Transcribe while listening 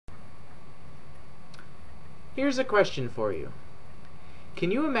Here's a question for you.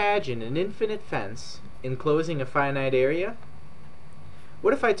 Can you imagine an infinite fence enclosing a finite area?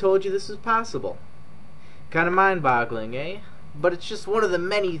 What if I told you this was possible? Kind of mind-boggling, eh? But it's just one of the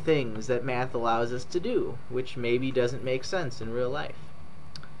many things that math allows us to do, which maybe doesn't make sense in real life.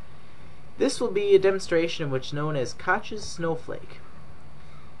 This will be a demonstration of what's known as Koch's Snowflake.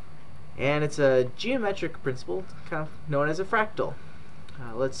 And it's a geometric principle kind of known as a fractal.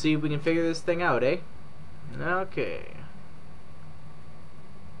 Let's see if we can figure this thing out, eh? Okay.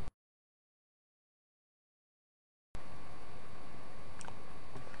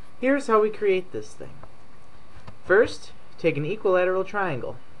 Here's how we create this thing. First, take an equilateral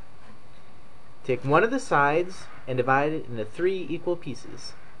triangle. Take one of the sides and divide it into 3 equal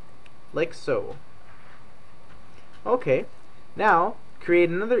pieces, like so. Okay, now create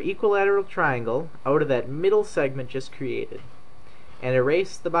another equilateral triangle out of that middle segment just created, and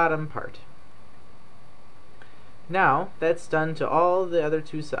erase the bottom part. Now, that's done to all the other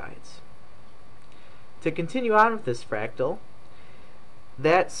 2 sides. To continue on with this fractal,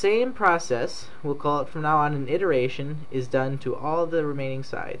 that same process, we'll call it from now on an iteration, is done to all the remaining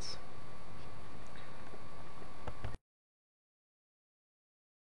sides.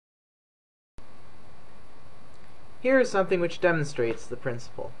 Here is something which demonstrates the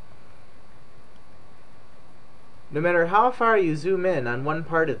principle. No matter how far you zoom in on one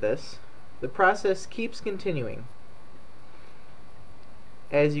part of this, the process keeps continuing.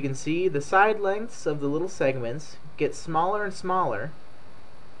 As you can see, the side lengths of the little segments get smaller and smaller,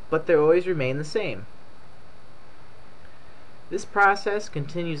 but they always remain the same. This process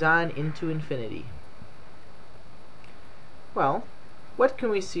continues on into infinity. Well, what can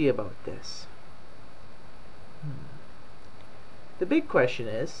we see about this? The big question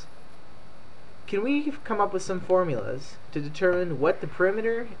is, can we come up with some formulas to determine what the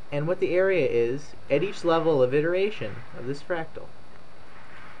perimeter and what the area is at each level of iteration of this fractal?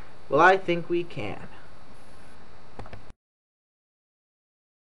 Well, I think we can.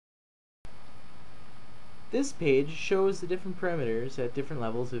 This page shows the different perimeters at different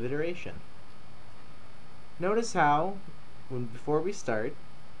levels of iteration. Notice how, before we start,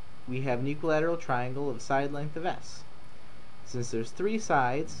 we have an equilateral triangle of side length of s. Since there's 3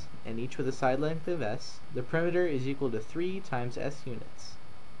 sides, and each with a side length of s, the perimeter is equal to 3 times s units.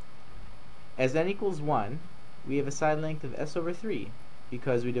 As n equals 1, we have a side length of s over 3,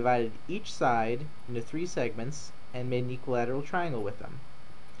 because we divided each side into 3 segments and made an equilateral triangle with them.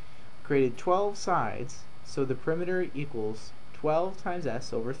 Created 12 sides, so the perimeter equals 12 times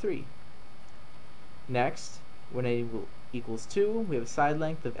s over 3. Next, when n equals 2, we have a side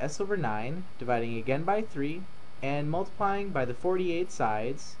length of s over 9, dividing again by 3, and multiplying by the 48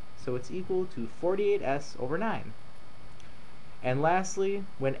 sides, so it's equal to 48s over 9. And lastly,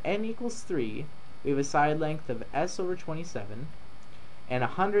 when n equals 3, we have a side length of s over 27, and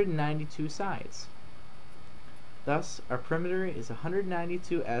 192 sides. Thus, our perimeter is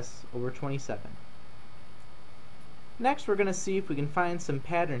 192s over 27. Next, we're going to see if we can find some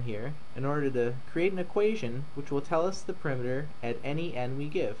pattern here in order to create an equation which will tell us the perimeter at any n we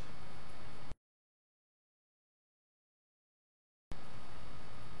give.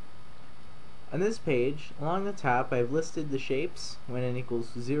 On this page, along the top, I've listed the shapes when n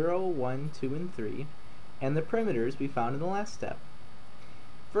equals 0, 1, 2, and 3, and the perimeters we found in the last step.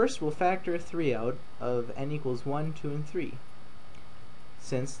 First, we'll factor 3 out of n equals 1, 2, and 3.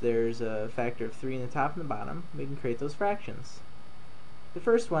 Since there's a factor of 3 in the top and the bottom, we can create those fractions. The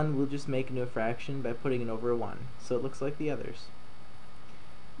first one we'll just make into a fraction by putting it over a 1, so it looks like the others.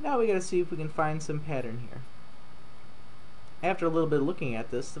 Now we gotta see if we can find some pattern here. After a little bit of looking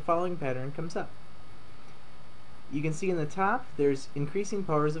at this, the following pattern comes up. You can see in the top there's increasing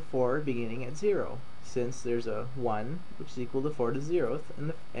powers of 4 beginning at 0, since there's a 1 which is equal to 4 to the 0th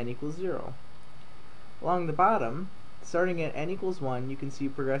and the n equals 0. Along the bottom, starting at n equals 1, you can see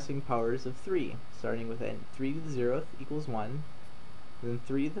progressing powers of 3, starting with n 3 to the 0th equals 1, then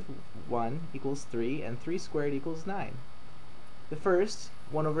 3 to the 1 equals 3, and 3 squared equals 9. The first,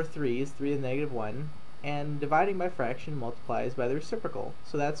 1 over 3, is 3 to the negative 1, and dividing by fraction multiplies by the reciprocal,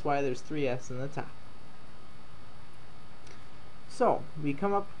 so that's why there's 3s in the top. So, we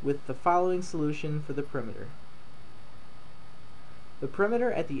come up with the following solution for the perimeter. The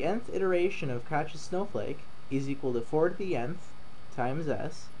perimeter at the nth iteration of Koch's snowflake is equal to 4 to the nth times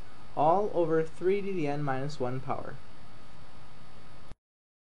s, all over 3 to the n minus 1 power.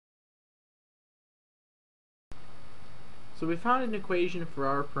 So we found an equation for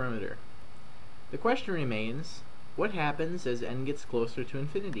our perimeter. The question remains, what happens as n gets closer to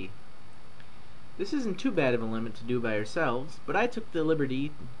infinity? This isn't too bad of a limit to do by ourselves, but I took the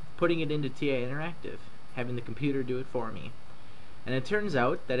liberty putting it into TI Interactive. having the computer do it for me. And it turns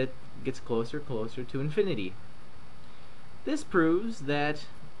out that it gets closer and closer to infinity. This proves that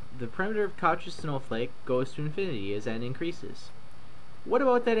the perimeter of Koch's snowflake goes to infinity as n increases. What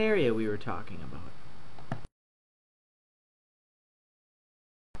about that area we were talking about?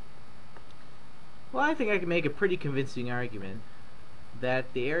 Well, I think I can make a pretty convincing argument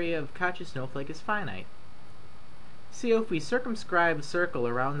that the area of Koch's snowflake is finite. See, if we circumscribe a circle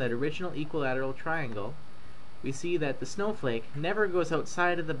around that original equilateral triangle, we see that the snowflake never goes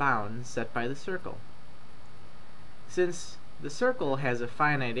outside of the bounds set by the circle. Since the circle has a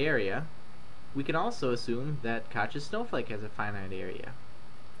finite area, we can also assume that Koch's snowflake has a finite area.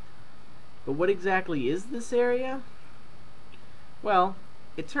 But what exactly is this area? Well,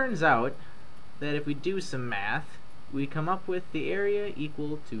 it turns out that if we do some math, we come up with the area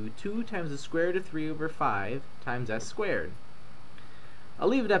equal to 2 times the square root of 3 over 5 times s squared. I'll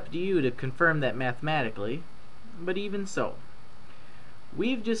leave it up to you to confirm that mathematically, but even so,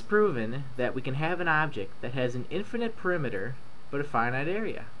 we've just proven that we can have an object that has an infinite perimeter but a finite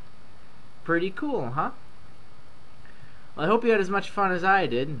area. Pretty cool, huh? Well, I hope you had as much fun as I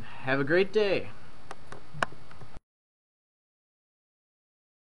did. Have a great day.